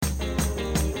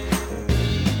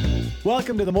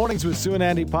Welcome to the Mornings with Sue and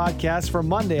Andy podcast for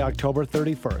Monday, October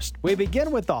 31st. We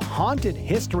begin with the haunted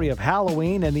history of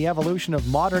Halloween and the evolution of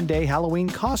modern-day Halloween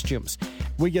costumes.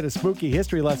 We get a spooky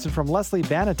history lesson from Leslie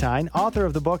Bannatyne, author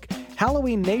of the book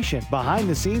Halloween Nation, Behind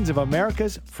the Scenes of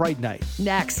America's Fright Night.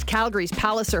 Next, Calgary's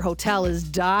Palliser Hotel is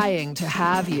dying to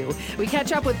have you. We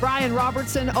catch up with Brian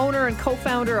Robertson, owner and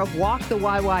co-founder of Walk the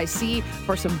YYC,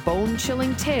 for some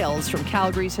bone-chilling tales from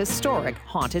Calgary's historic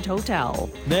haunted hotel.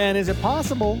 Then, is it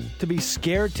possible to be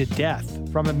scared to death?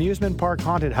 From amusement park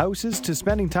haunted houses to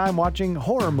spending time watching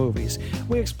horror movies,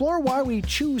 we explore why we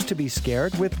choose to be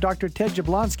scared with Dr. Ted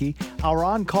Jablonski, our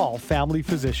on-call family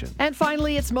physician. And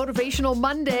finally, it's Motivational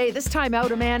Monday. This time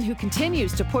out, a man who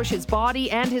continues to push his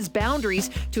body and his boundaries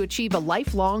to achieve a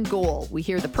lifelong goal. We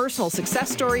hear the personal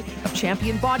success story of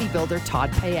champion bodybuilder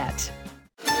Todd Payette.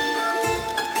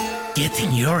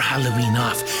 Getting your Halloween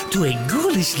off to a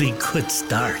ghoulishly good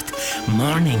start.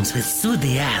 Mornings with Sue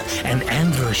Dial and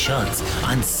Andrew Schultz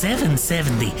on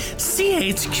 770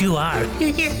 CHQR.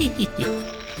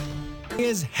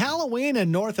 Is Halloween a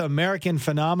North American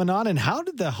phenomenon, and how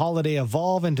did the holiday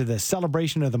evolve into the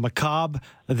celebration of the macabre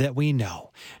that we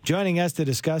know? Joining us to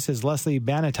discuss is Leslie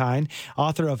Bannatyne,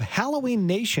 author of Halloween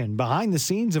Nation, Behind the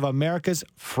Scenes of America's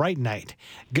Fright Night.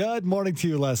 Good morning to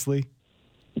you, Leslie.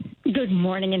 Good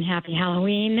morning and happy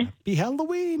Halloween. Happy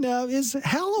Halloween. Is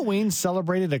Halloween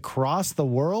celebrated across the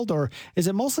world, or is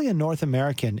it mostly a North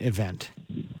American event?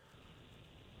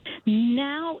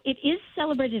 Now, it is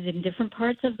celebrated in different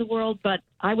parts of the world, but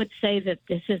I would say that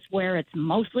this is where it's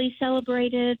mostly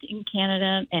celebrated in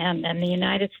Canada and the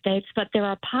United States. But there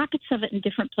are pockets of it in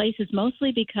different places,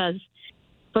 mostly because,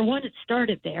 for one, it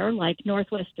started there, like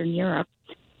northwestern Europe,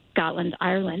 Scotland,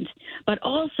 Ireland, but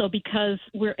also because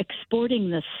we're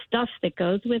exporting the stuff that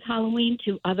goes with Halloween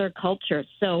to other cultures.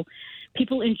 So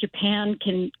people in Japan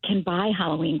can buy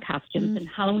Halloween costumes and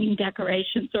Halloween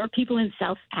decorations, or people in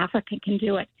South Africa can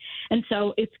do it. And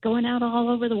so it's going out all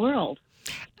over the world.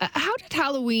 How did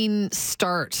Halloween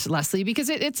start, Leslie? Because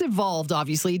it's evolved,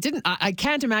 obviously. It didn't. I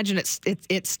can't imagine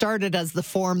it started as the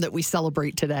form that we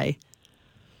celebrate today.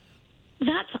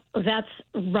 That's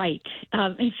right.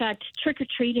 In fact,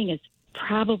 trick-or-treating is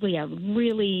probably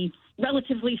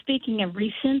relatively speaking, a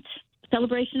recent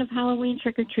celebration of Halloween.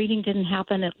 Trick-or-treating didn't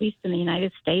happen, at least in the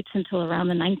United States, until around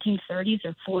the 1930s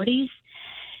or 40s.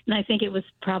 And I think it was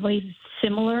probably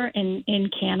similar in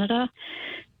Canada.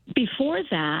 Before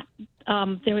that,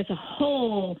 there was a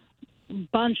whole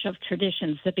bunch of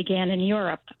traditions that began in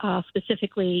Europe,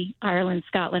 specifically Ireland,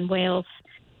 Scotland, Wales,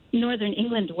 Northern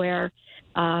England, where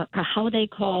a holiday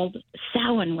called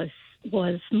Samhain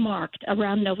was marked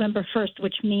around November 1st,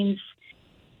 which means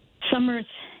summer's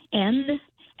end,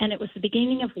 and it was the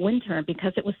beginning of winter.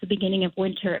 Because it was the beginning of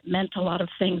winter, it meant a lot of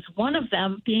things. One of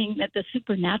them being that the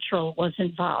supernatural was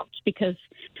involved, because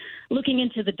looking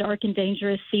into the dark and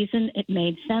dangerous season, it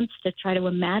made sense to try to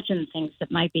imagine things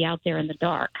that might be out there in the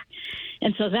dark.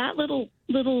 And so that little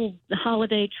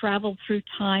holiday traveled through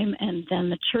time, and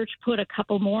then the church put a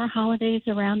couple more holidays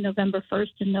around November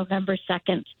 1st and November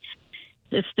 2nd,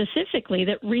 specifically,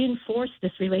 that reinforced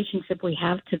this relationship we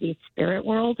have to the spirit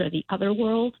world or the other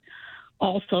world.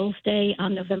 All Souls Day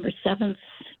on November 7th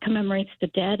commemorates the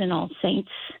dead, and All Saints,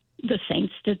 the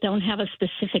saints that don't have a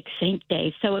specific saint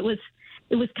day. So it was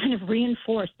kind of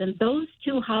reinforced. And those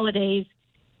two holidays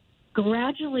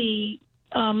gradually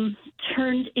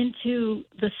turned into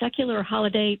the secular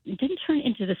holiday. It didn't turn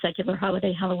into the secular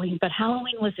holiday Halloween, but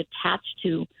Halloween was attached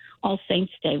to All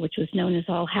Saints Day, which was known as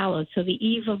All Hallows. So the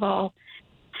eve of All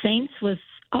Saints was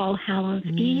All Hallows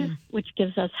Eve, which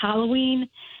gives us Halloween,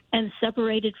 and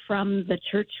separated from the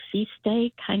church feast day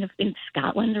kind of in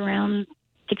Scotland around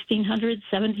 1600s,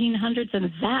 1700s, and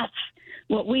that's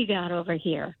what we got over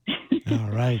here.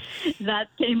 All right. That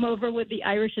came over with the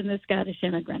Irish and the Scottish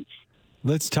immigrants.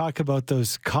 Let's talk about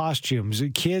those costumes.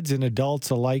 Kids and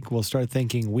adults alike will start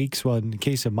thinking weeks, well, in the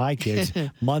case of my kids,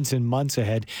 months and months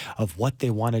ahead of what they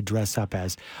want to dress up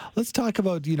as. Let's talk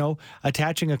about,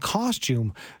 attaching a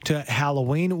costume to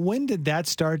Halloween. When did that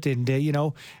start? And,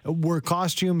 were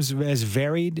costumes as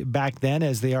varied back then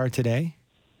as they are today?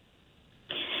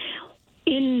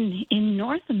 In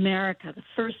North America, the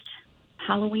first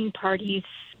Halloween parties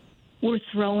were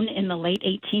thrown in the late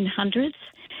 1800s.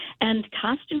 And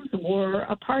costumes were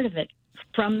a part of it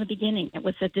from the beginning. It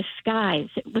was a disguise.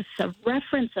 It was a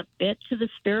reference a bit to the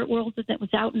spirit world that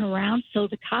was out and around. So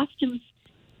the costumes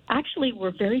actually were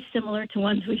very similar to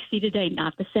ones we see today.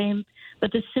 Not the same,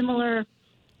 but the similar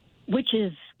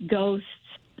witches, ghosts,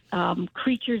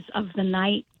 creatures of the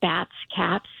night, bats,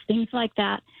 cats, things like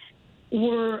that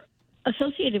were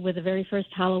associated with the very first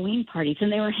Halloween parties.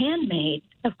 And they were handmade,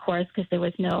 of course, because there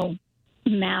was no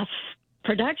mass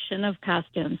production of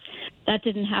costumes. That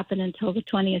didn't happen until the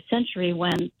 20th century,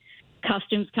 when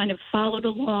costumes kind of followed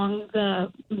along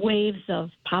the waves of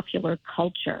popular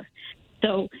culture.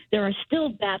 So there are still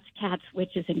bats, cats,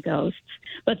 witches, and ghosts,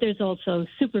 but there's also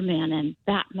Superman and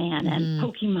Batman and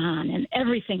Pokemon and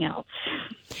everything else.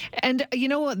 And you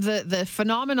know what, the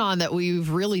phenomenon that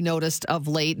we've really noticed of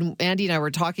late, and Andy and I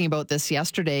were talking about this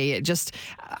yesterday,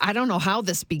 I don't know how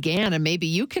this began, and maybe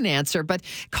you can answer, but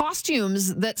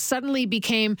costumes that suddenly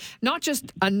became not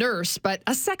just a nurse, but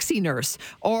a sexy nurse,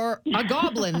 or a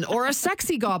goblin, or a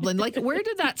sexy goblin. Like, where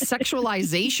did that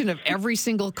sexualization of every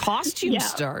single costume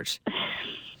start?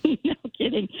 No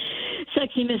kidding.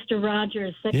 Sexy Mr.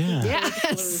 Rogers, sexy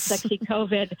Flu, sexy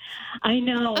COVID. I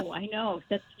know.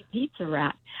 Sexy pizza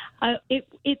rat.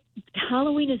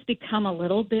 Halloween has become a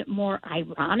little bit more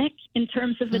ironic in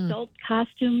terms of adult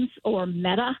costumes, or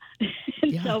meta.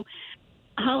 And so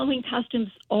Halloween costumes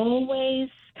always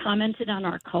commented on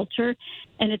our culture,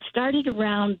 and it started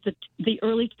around the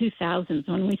early 2000s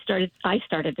when I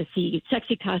started to see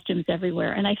sexy costumes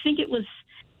everywhere. And I think it was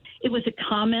a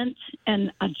comment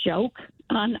and a joke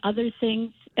on other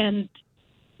things. And,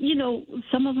 you know,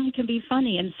 some of them can be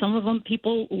funny, and some of them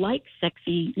people like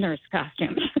sexy nurse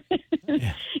costumes.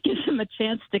 Gives them a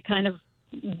chance to kind of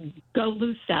go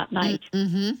loose that night.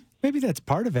 Mm-hmm. Maybe that's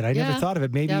part of it. I never thought of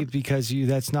it. Maybe because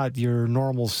that's not your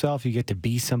normal self. You get to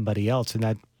be somebody else, and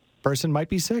that person might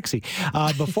be sexy.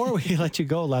 Before we let you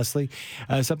go, Leslie,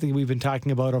 something we've been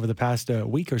talking about over the past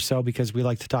week or so, because we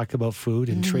like to talk about food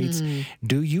and treats.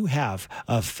 Do you have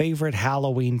a favorite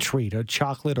Halloween treat, a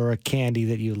chocolate or a candy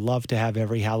that you love to have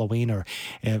every Halloween? Or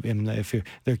if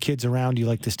there are kids around, you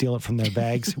like to steal it from their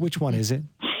bags? Which one is it?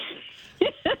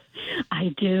 I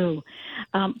do.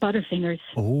 Butterfingers.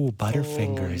 Oh,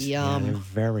 Butterfingers. Yum. Yeah, they're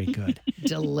very good.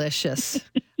 Delicious.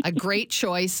 A great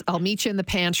choice. I'll meet you in the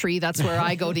pantry. That's where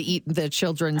I go to eat the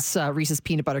children's Reese's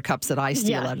peanut butter cups that I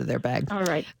steal out of their bag. All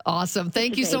right. Awesome.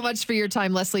 Thank you so much for your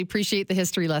time, Leslie. Appreciate the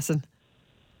history lesson.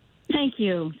 Thank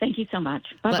you. Thank you so much.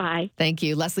 Bye-bye. Thank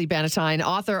you. Leslie Bannatyne,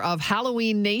 author of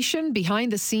Halloween Nation,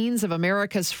 Behind the Scenes of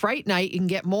America's Fright Night. You can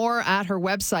get more at her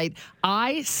website,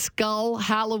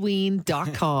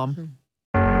 iskullhalloween.com.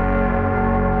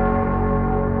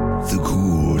 The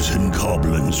ghouls and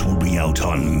goblins will be out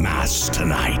en masse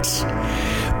tonight.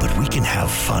 But we can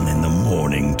have fun in the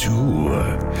morning, too.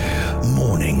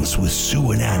 Mornings with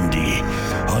Sue and Andy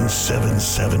on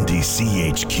 770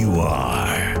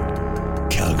 CHQR.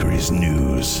 Calgary's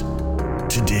news.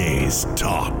 Today's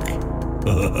talk.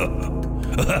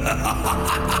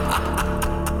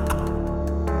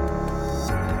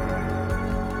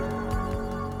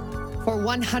 For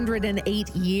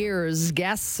 108 years,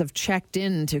 guests have checked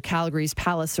in to Calgary's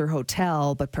Palliser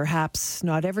Hotel, but perhaps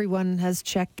not everyone has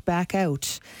checked back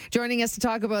out. Joining us to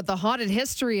talk about the haunted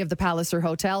history of the Palliser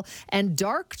Hotel and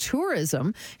dark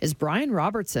tourism is Brian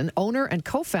Robertson, owner and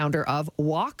co-founder of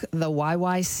Walk the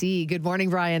YYC. Good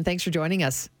morning, Brian. Thanks for joining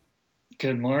us.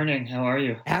 Good morning. How are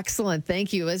you? Excellent.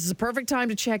 Thank you. This is a perfect time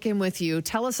to check in with you.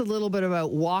 Tell us a little bit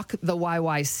about Walk the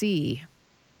YYC.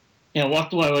 Yeah, Walk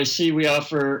the YYC, we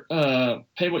offer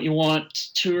pay what you want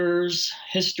tours,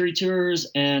 history tours,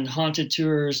 and haunted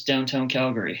tours downtown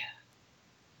Calgary.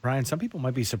 Brian, some people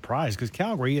might be surprised because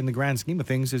Calgary, in the grand scheme of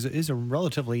things, is a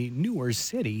relatively newer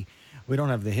city. We don't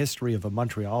have the history of a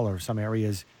Montreal or some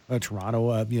areas,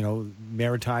 Toronto,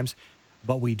 Maritimes,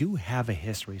 but we do have a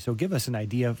history. So give us an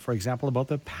idea, for example, about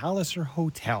the Palliser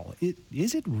Hotel.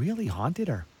 Is it really haunted,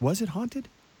 or was it haunted?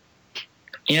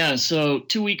 Yeah, so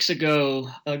 2 weeks ago,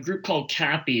 a group called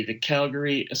CAPI, the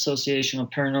Calgary Association of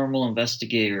Paranormal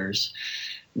Investigators,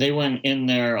 they went in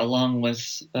there along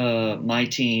with my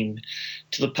team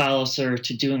to the Palliser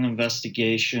to do an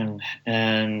investigation.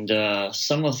 And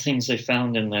some of the things they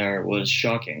found in there was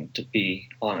shocking, to be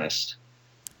honest.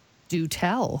 Do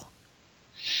tell.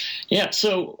 Yeah,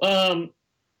 so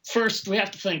first, we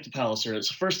have to thank the Palliser. It's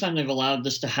the first time they've allowed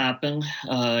this to happen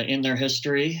in their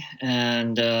history,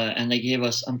 and they gave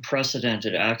us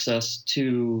unprecedented access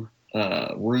to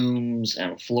rooms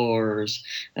and floors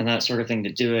and that sort of thing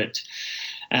to do it.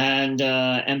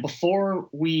 And before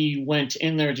we went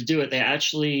in there to do it, they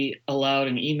actually allowed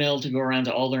an email to go around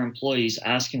to all their employees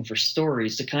asking for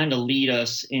stories to kind of lead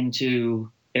us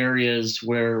into areas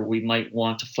where we might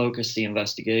want to focus the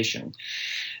investigation.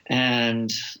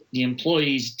 And the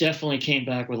employees definitely came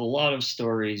back with a lot of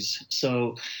stories.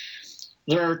 So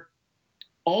there are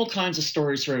all kinds of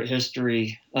stories throughout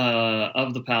history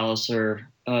of the Palliser,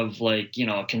 of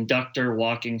a conductor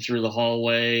walking through the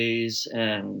hallways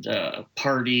and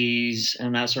parties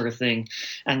and that sort of thing.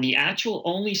 And the actual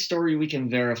only story we can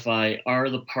verify are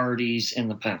the parties in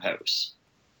the penthouse.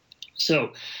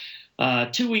 So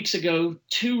 2 weeks ago,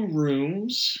 two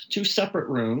separate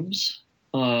rooms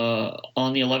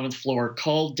on the 11th floor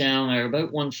called down at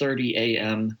about 1:30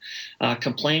 a.m.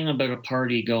 Complaining about a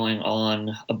party going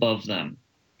on above them.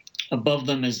 Above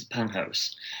them is the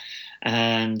penthouse.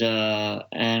 And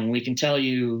we can tell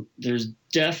you there's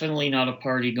definitely not a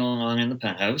party going on in the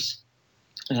penthouse.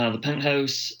 The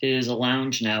penthouse is a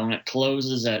lounge now, and it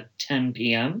closes at 10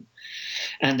 p.m.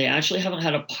 And they actually haven't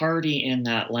had a party in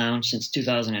that lounge since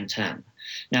 2010.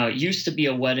 Now, it used to be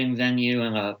a wedding venue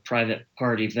and a private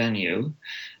party venue.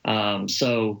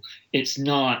 So it's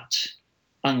not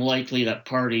unlikely that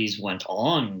parties went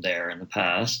on there in the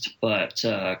past. But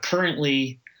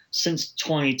currently, since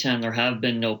 2010, there have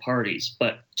been no parties.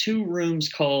 But two rooms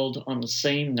called on the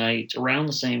same night, around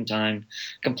the same time,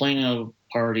 complaining of a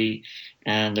party,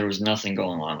 and there was nothing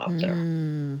going on up there.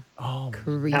 Oh,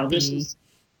 creepy. Now,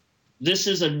 this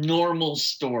is a normal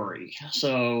story.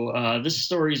 So this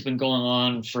story has been going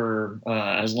on for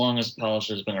as long as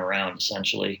Palliser has been around,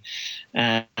 essentially,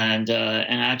 and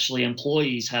actually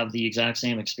employees have the exact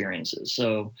same experiences.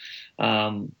 So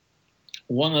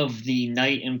one of the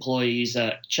night employees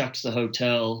that checks the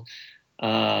hotel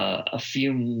a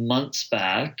few months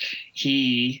back,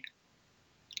 he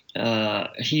heard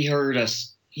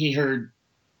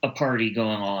a party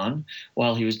going on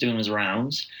while he was doing his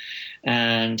rounds.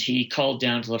 And he called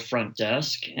down to the front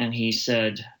desk, and he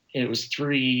said it was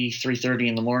 3:30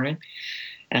 in the morning.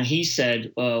 And he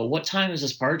said, what time is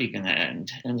this party going to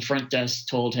end? And the front desk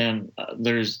told him,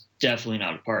 there's definitely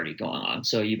not a party going on,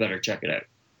 so you better check it out.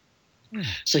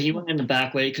 So he went in the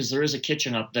back way because there is a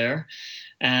kitchen up there.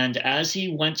 And as he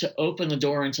went to open the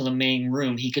door into the main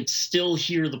room, he could still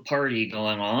hear the party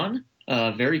going on,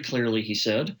 very clearly, he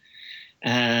said.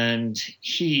 And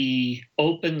he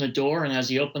opened the door, and as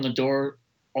he opened the door,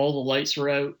 all the lights were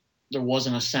out. There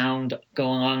wasn't a sound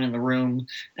going on in the room,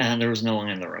 and there was no one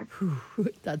in the room.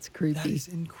 That's creepy. That is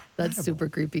incredible. That's super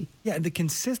creepy. Yeah, the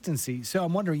consistency. So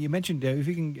I'm wondering, you mentioned, if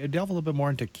you can delve a little bit more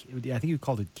into, I think you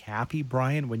called it CAPI,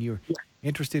 Brian, when you're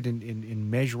interested in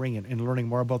measuring and learning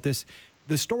more about this.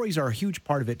 The stories are a huge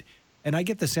part of it. And I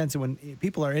get the sense that when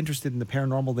people are interested in the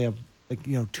paranormal, they have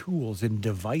tools and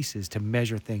devices to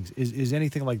measure things. Is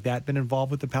anything like that been involved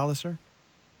with the Palliser?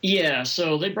 Yeah,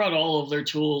 so they brought all of their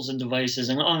tools and devices,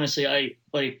 and honestly,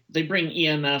 they bring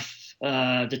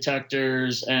EMF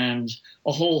detectors and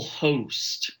a whole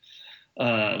host.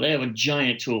 They have a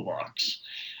giant toolbox,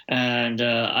 and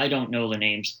I don't know the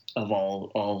names of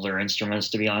all their instruments,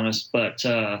 to be honest, but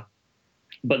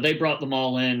they brought them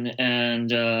all in, and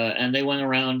they went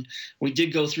around. We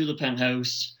did go through the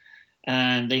penthouse.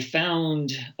 And they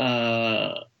found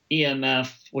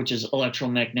EMF, which is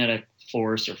electromagnetic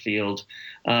force or field.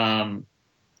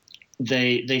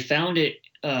 They found it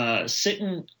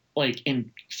sitting like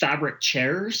in fabric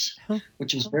chairs,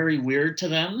 which was very weird to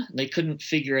them. They couldn't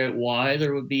figure out why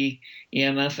there would be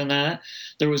EMF in that.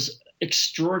 There was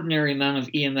extraordinary amount of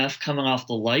EMF coming off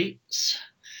the lights,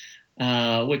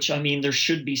 which, I mean, there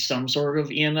should be some sort of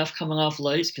EMF coming off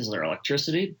lights because they're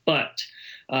electricity, but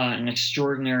an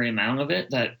extraordinary amount of it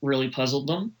that really puzzled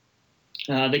them.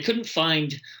 They couldn't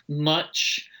find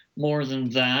much more than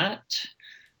that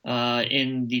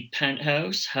in the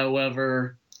penthouse.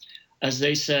 However, as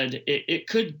they said, it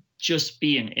could just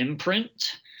be an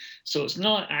imprint. So it's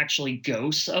not actually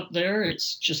ghosts up there.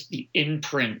 It's just the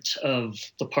imprint of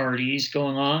the parties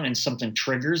going on, and something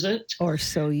triggers it. Or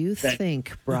so you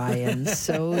think, Brian.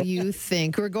 So you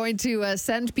think. We're going to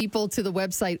send people to the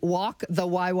website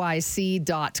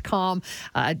walktheyyc.com.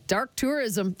 Dark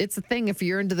tourism, it's a thing. If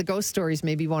you're into the ghost stories,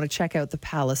 maybe you want to check out the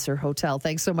Palliser Hotel.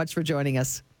 Thanks so much for joining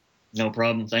us. No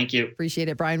problem. Thank you. Appreciate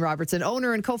it. Brian Robertson,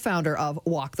 owner and co-founder of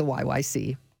Walk the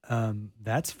YYC.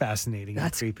 That's fascinating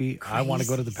and creepy. I want to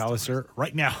go to the Palliser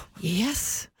right now.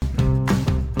 Yes.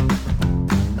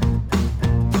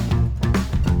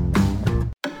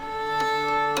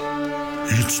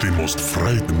 It's the most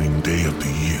frightening day of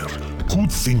the year. Good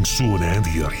thing Sue and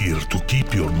Andy are here to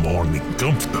keep your morning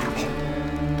comfortable.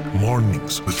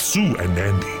 Mornings with Sue and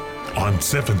Andy on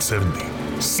 770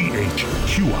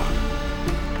 CHQR.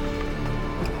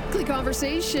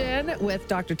 Conversation with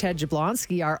Dr. Ted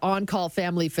Jablonski, our on-call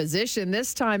family physician,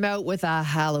 this time out with a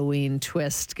Halloween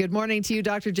twist. Good morning to you,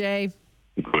 Dr. J.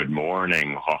 Good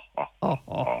morning.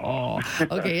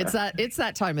 Okay, it's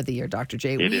that time of the year, Dr.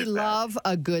 J. We love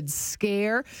a good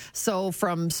scare. So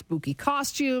from spooky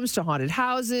costumes to haunted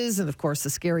houses and, of course, the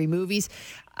scary movies.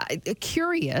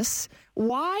 Curious,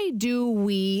 why do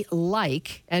we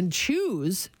like and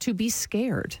choose to be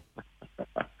scared?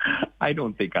 I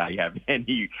don't think I have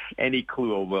any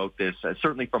clue about this.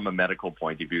 Certainly from a medical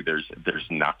point of view, there's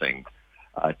nothing.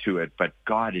 to it. But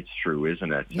God, it's true,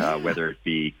 isn't it? Yeah. Whether it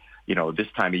be, this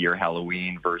time of year,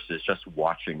 Halloween, versus just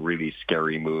watching really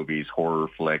scary movies, horror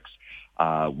flicks.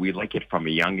 We like it from a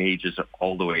young ages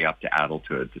all the way up to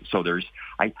adulthood. So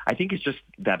I think it's just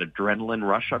that adrenaline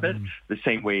rush of it, the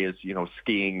same way as,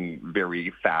 skiing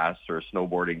very fast or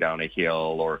snowboarding down a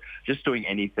hill or just doing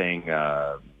anything,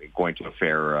 going to a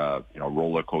fair,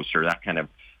 roller coaster, that kind of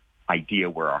idea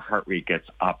where our heart rate gets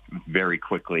up very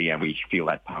quickly and we feel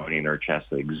that pounding in our chest,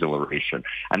 the exhilaration.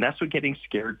 And that's what getting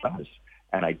scared does.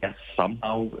 And I guess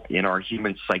somehow in our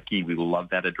human psyche, we love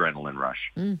that adrenaline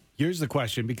rush. Here's the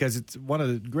question, because it's one of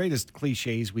the greatest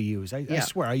cliches we use. I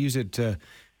swear, I use it,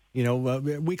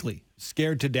 weekly.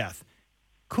 Scared to death.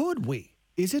 Could we?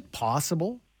 Is it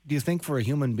possible, do you think, for a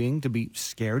human being to be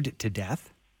scared to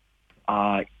death?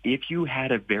 If you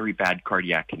had a very bad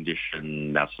cardiac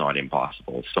condition, that's not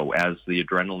impossible. So as the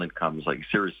adrenaline comes,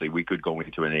 seriously, we could go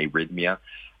into an arrhythmia,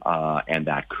 and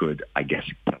that could, I guess,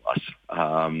 kill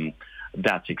us.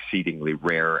 That's exceedingly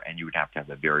rare, and you would have to have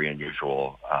a very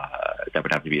unusual, that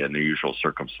would have to be an unusual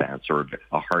circumstance, or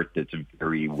a heart that's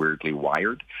very weirdly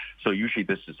wired. So usually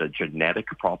this is a genetic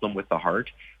problem with the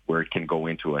heart, where it can go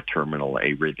into a terminal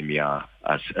arrhythmia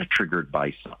triggered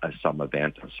by some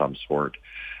event of some sort.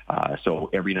 So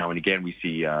every now and again we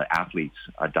see athletes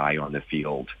die on the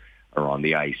field or on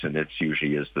the ice, and it's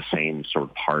usually is the same sort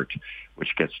of heart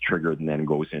which gets triggered and then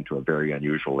goes into a very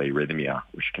unusual arrhythmia,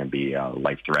 which can be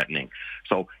life-threatening.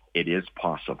 So it is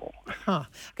possible.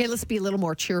 Okay, let's be a little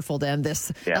more cheerful than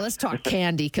this. Yeah. Now let's talk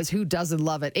candy, because who doesn't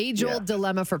love it? Age-old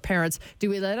dilemma for parents. Do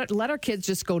we let our kids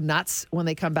just go nuts when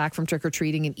they come back from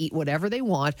trick-or-treating and eat whatever they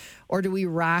want, or do we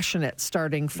ration it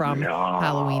starting from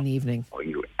Halloween evening? Oh,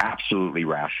 you absolutely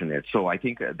ration it. So I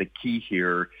think the key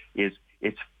here is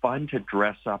it's fun to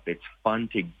dress up. It's fun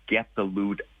to get the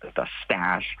loot, the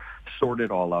stash, sort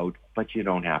it all out, but you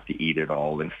don't have to eat it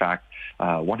all. In fact,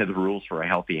 one of the rules for a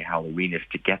healthy Halloween is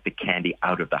to get the candy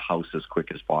out of the house as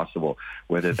quick as possible,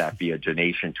 whether that be a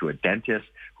donation to a dentist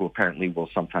who apparently will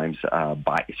sometimes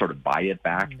buy it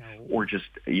back, or just,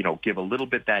 give a little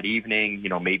bit that evening,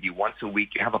 maybe once a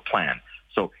week. You have a plan.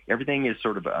 So everything is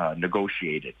sort of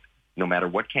negotiated. No matter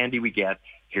what candy we get,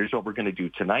 here's what we're going to do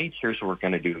tonight. Here's what we're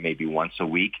going to do maybe once a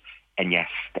week. And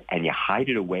you hide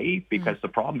it away, because the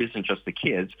problem isn't just the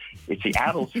kids. It's the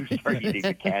adults who start eating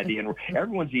the candy. And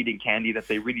everyone's eating candy that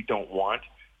they really don't want,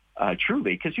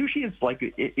 truly. Because usually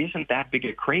it isn't that big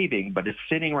a craving, but it's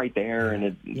sitting right there.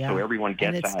 And so everyone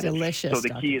gets and it's at delicious, it. So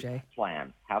the key is Dr. J.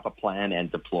 plan. Have a plan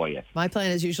and deploy it. My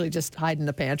plan is usually just hide in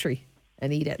the pantry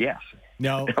and eat it. Yes.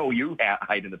 No. Oh, you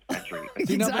hide in the pantry.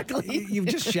 Exactly. You've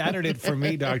just shattered it for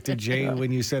me, Dr. J,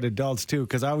 when you said adults, too,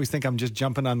 because I always think I'm just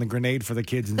jumping on the grenade for the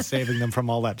kids and saving them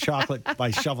from all that chocolate by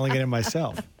shoveling it in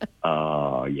myself.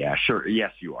 Oh, yeah, sure.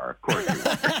 Yes, you are. Of course you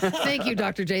are. Thank you,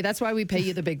 Dr. J. That's why we pay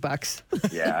you the big bucks.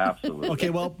 Yeah, absolutely. Okay,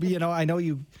 well, I know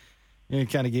you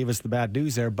kind of gave us the bad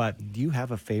news there, but do you have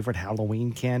a favorite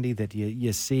Halloween candy that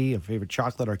you see, a favorite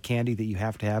chocolate or candy that you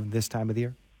have to have this time of the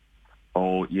year?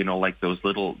 Oh, like those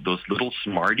little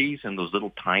Smarties in those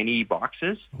little tiny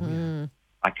boxes.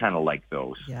 I kind of like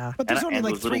those. Yeah, but there's only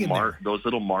like those 3 in there. Those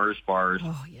little Mars bars.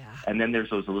 Oh yeah. And then there's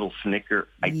those little Snicker.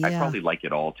 I probably like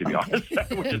it all, to be honest,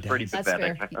 which is pretty That's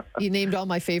pathetic. fair. You named all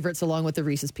my favorites along with the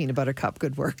Reese's Peanut Butter Cup.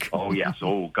 Good work. Oh yes.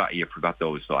 Oh God, you forgot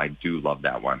those. So I do love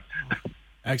that one.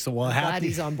 Excellent. Well, Glad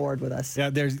he's on board with us. Yeah,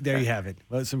 there you have it.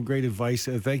 Well, some great advice.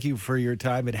 Thank you for your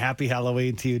time, and happy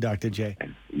Halloween to you, Dr. J.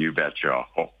 You betcha.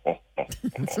 Ho, ho, ho,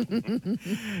 ho.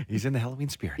 He's in the Halloween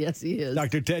spirit. Yes, he is.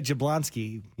 Dr. Ted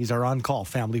Jablonski, he's our on-call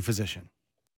family physician.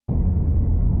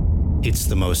 It's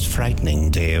the most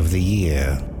frightening day of the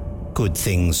year. Good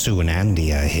thing Sue and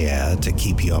Andy are here to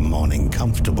keep your morning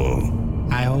comfortable.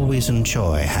 I always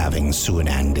enjoy having Sue and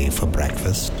Andy for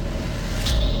breakfast.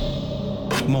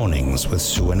 Mornings with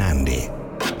Sue and Andy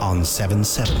on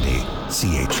 770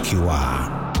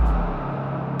 CHQR.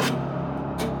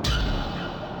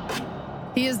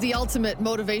 He is the ultimate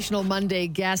Motivational Monday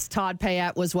guest. Todd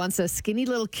Payette was once a skinny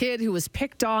little kid who was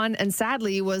picked on and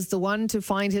sadly was the one to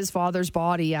find his father's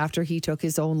body after he took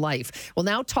his own life. Well,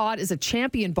 now Todd is a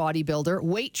champion bodybuilder,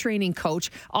 weight training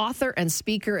coach, author, and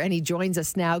speaker, and he joins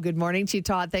us now. Good morning to you,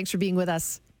 Todd. Thanks for being with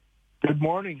us. Good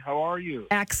morning. How are you?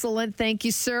 Excellent. Thank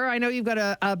you, sir. I know you've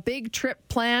got a big trip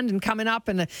planned and coming up,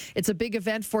 and it's a big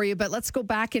event for you, but let's go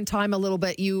back in time a little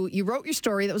bit. You wrote your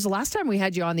story. That was the last time we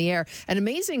had you on the air. An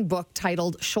amazing book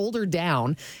titled Shoulder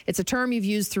Down. It's a term you've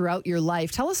used throughout your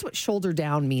life. Tell us what shoulder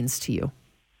down means to you.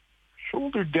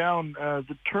 Shoulder down,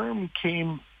 the term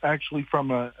came actually from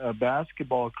a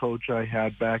basketball coach I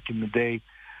had back in the day.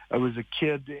 I was a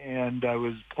kid, and I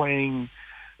was playing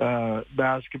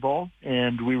basketball,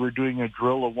 and we were doing a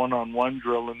drill, a one-on-one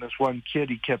drill, and this one kid,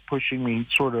 he kept pushing me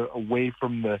sort of away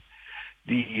from the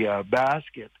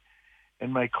basket.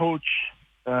 And my coach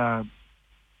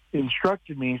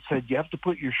instructed me, said, you have to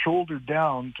put your shoulder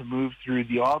down to move through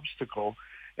the obstacle.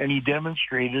 And he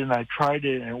demonstrated, and I tried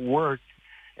it, and it worked.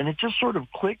 And it just sort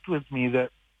of clicked with me that,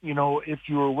 if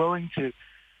you were willing to,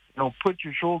 put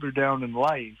your shoulder down in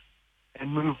life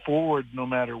and move forward no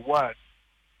matter what,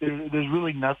 there's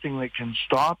really nothing that can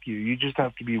stop you. You just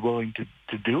have to be willing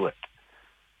to do it.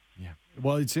 Yeah.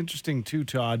 Well, it's interesting too,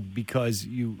 Todd, because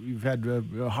you've had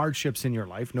hardships in your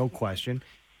life, no question.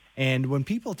 And when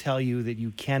people tell you that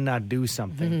you cannot do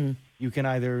something, you can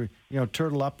either,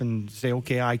 turtle up and say,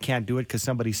 okay, I can't do it because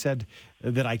somebody said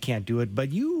that I can't do it.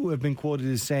 But you have been quoted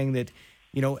as saying that,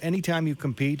 anytime you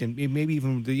compete, and maybe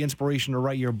even the inspiration to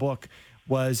write your book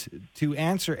was to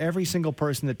answer every single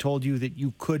person that told you that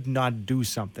you could not do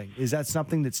something. Is that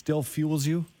something that still fuels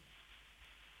you?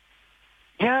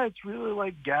 Yeah, it's really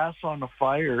like gas on a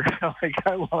fire. Like,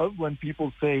 I love when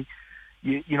people say,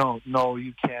 no,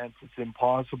 you can't, it's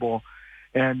impossible.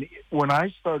 And when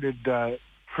I started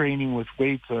training with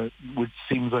weights, which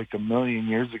seems like a million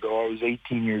years ago, I was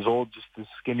 18 years old, just a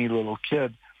skinny little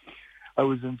kid. I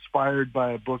was inspired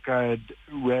by a book I had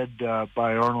read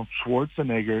by Arnold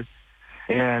Schwarzenegger.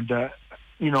 And,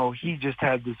 he just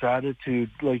had this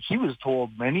attitude, like he was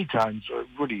told many times,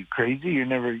 what are you, crazy? You're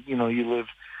never, you live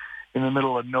in the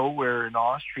middle of nowhere in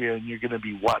Austria and you're going to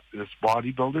be what, this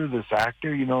bodybuilder, this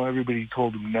actor? Everybody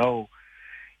told him no.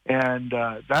 And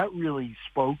that really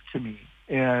spoke to me.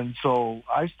 And so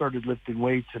I started lifting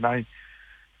weights, and I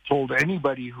told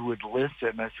anybody who would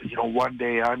listen, I said, one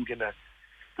day I'm going to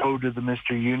go to the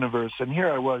Mr. Universe. And here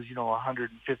I was,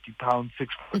 150 pounds,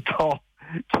 6 foot tall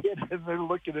kid, and they're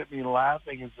looking at me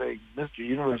laughing and saying, Mr.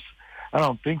 Universe, I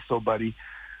don't think so, buddy.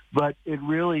 But it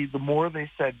really, the more they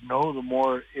said no, the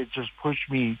more it just pushed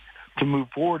me to move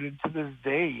forward. And to this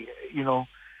day,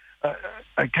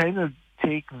 I kind of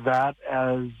take that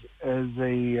as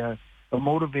a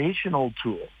motivational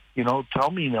tool.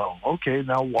 Tell me no. Okay,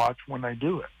 now watch when I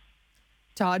do it.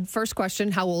 Todd, first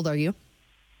question, how old are you?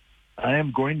 I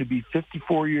am going to be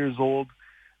 54 years old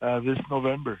this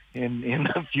November in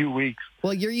a few weeks.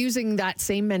 Well, you're using that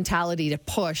same mentality to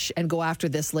push and go after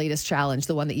this latest challenge,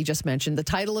 the one that you just mentioned, the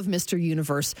title of Mr.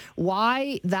 Universe.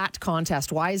 Why that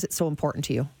contest? Why is it so important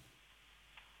to you?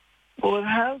 Well,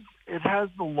 it has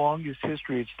the longest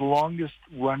history. It's the longest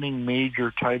running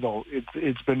major title.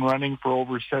 It's been running for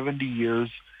over 70 years.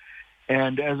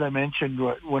 And as I mentioned,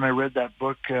 when I read that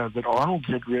book that Arnold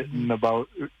had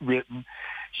written,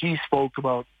 he spoke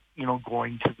about,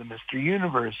 going to the Mr.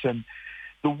 Universe. And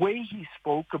the way he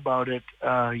spoke about it,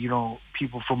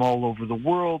 people from all over the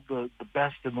world, the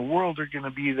best in the world are going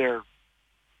to be there.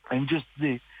 And just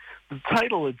the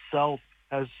title itself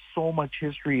has so much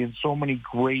history, and so many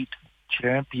great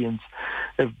champions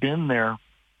have been there.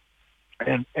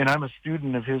 And I'm a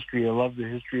student of history. I love the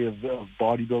history of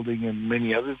bodybuilding and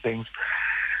many other things.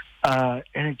 And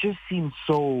it just seems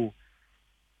so,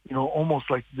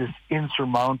 almost like this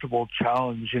insurmountable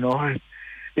challenge.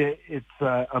 It's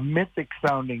a mythic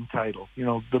sounding title,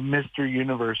 the Mr.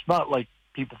 Universe. Not like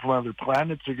people from other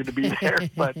planets are going to be there,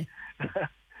 but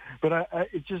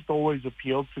it just always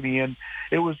appealed to me. And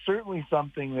it was certainly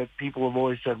something that people have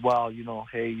always said, well,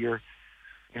 hey, you're,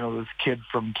 this kid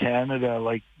from Canada,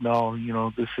 like, no,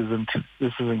 this isn't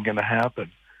going to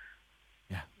happen.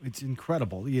 Yeah, it's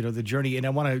incredible, the journey. And I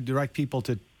want to direct people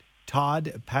to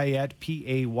Todd Payette,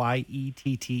 PAYETTE.com.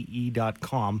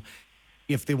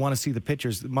 If they want to see the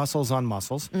pictures, muscles on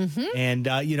muscles. Mm-hmm. And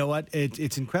you know what?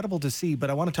 It's incredible to see. But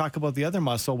I want to talk about the other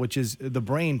muscle, which is the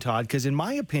brain, Todd, because in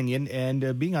my opinion,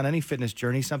 and being on any fitness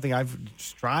journey, something I've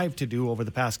strived to do over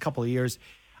the past couple of years,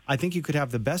 I think you could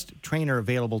have the best trainer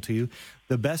available to you,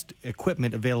 the best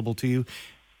equipment available to you.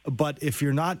 But if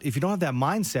you don't have that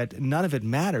mindset, none of it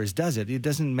matters, does it? It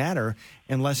doesn't matter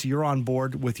unless you're on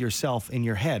board with yourself in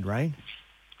your head, right?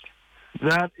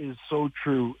 That is so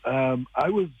true. I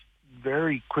was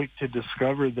very quick to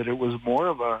discover that it was more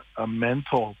of a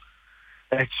mental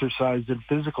exercise than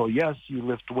physical. Yes, you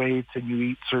lift weights and you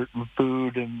eat certain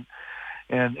food, and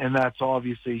that's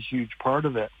obviously a huge part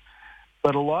of it.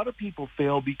 But a lot of people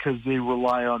fail because they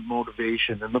rely on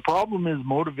motivation. And the problem is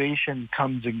motivation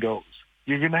comes and goes.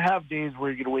 You're going to have days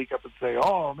where you're going to wake up and say,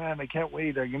 oh, man, I can't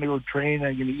wait. I'm going to go train.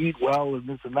 I'm going to eat well and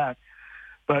this and that.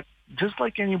 But just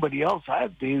like anybody else, I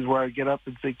have days where I get up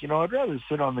and think, I'd rather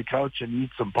sit on the couch and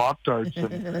eat some Pop-Tarts.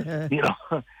 And,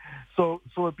 so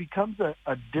it becomes a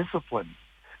discipline,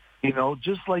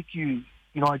 just like you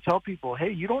I tell people,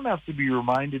 hey, you don't have to be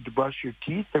reminded to brush your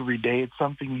teeth every day. It's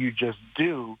something you just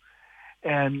do.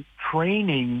 And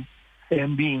training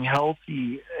and being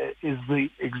healthy is the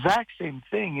exact same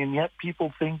thing, and yet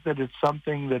people think that it's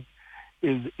something that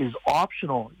is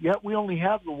optional. Yet we only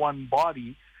have the one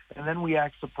body, and then we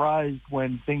act surprised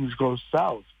when things go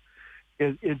south.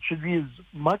 It should be as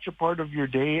much a part of your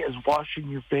day as washing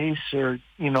your face or,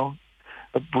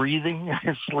 breathing,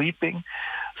 sleeping.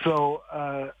 So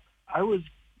I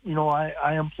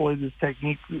employ this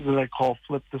technique that I call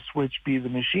flip the switch, be the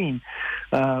machine,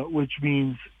 which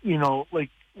means,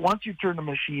 once you turn the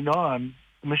machine on,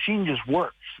 the machine just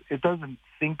works. It doesn't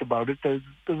think about it. It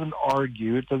doesn't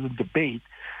argue. It doesn't debate.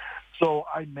 So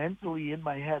I mentally, in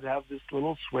my head, have this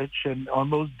little switch, and on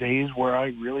those days where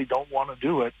I really don't want to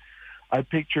do it, I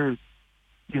picture,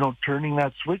 turning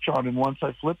that switch on, and once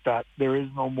I flip that, there is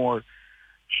no more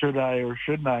should I or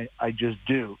shouldn't I. I just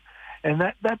do. And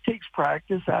that takes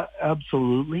practice,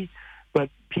 absolutely. But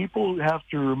people have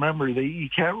to remember that you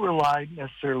can't rely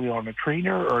necessarily on a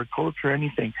trainer or a coach or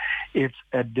anything. It's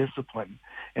a discipline.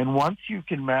 And once you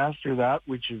can master that,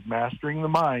 which is mastering the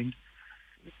mind,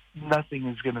 nothing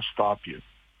is going to stop you.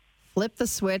 Flip the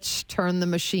switch, turn the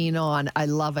machine on. I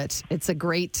love it. It's a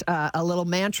great, a little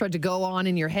mantra to go on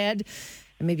in your head,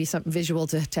 and maybe something visual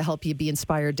to help you be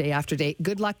inspired day after day.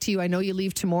 Good luck to you. I know you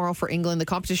leave tomorrow for England. The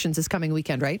competition's this coming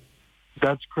weekend, right?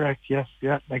 That's correct. Yes.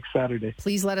 Yeah. Next Saturday.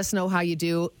 Please let us know how you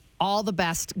do. All the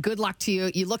best. Good luck to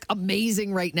you. You look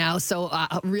amazing right now. So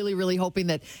really, really hoping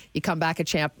that you come back a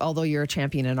champ, although you're a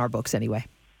champion in our books anyway.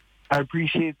 I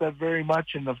appreciate that very much.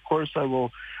 And of course, I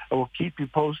will keep you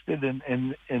posted,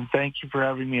 and thank you for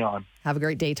having me on. Have a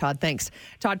great day, Todd. Thanks.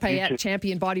 Todd Payette,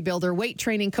 champion bodybuilder, weight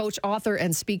training coach, author,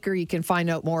 and speaker. You can find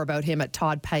out more about him at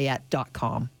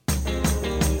toddpayette.com.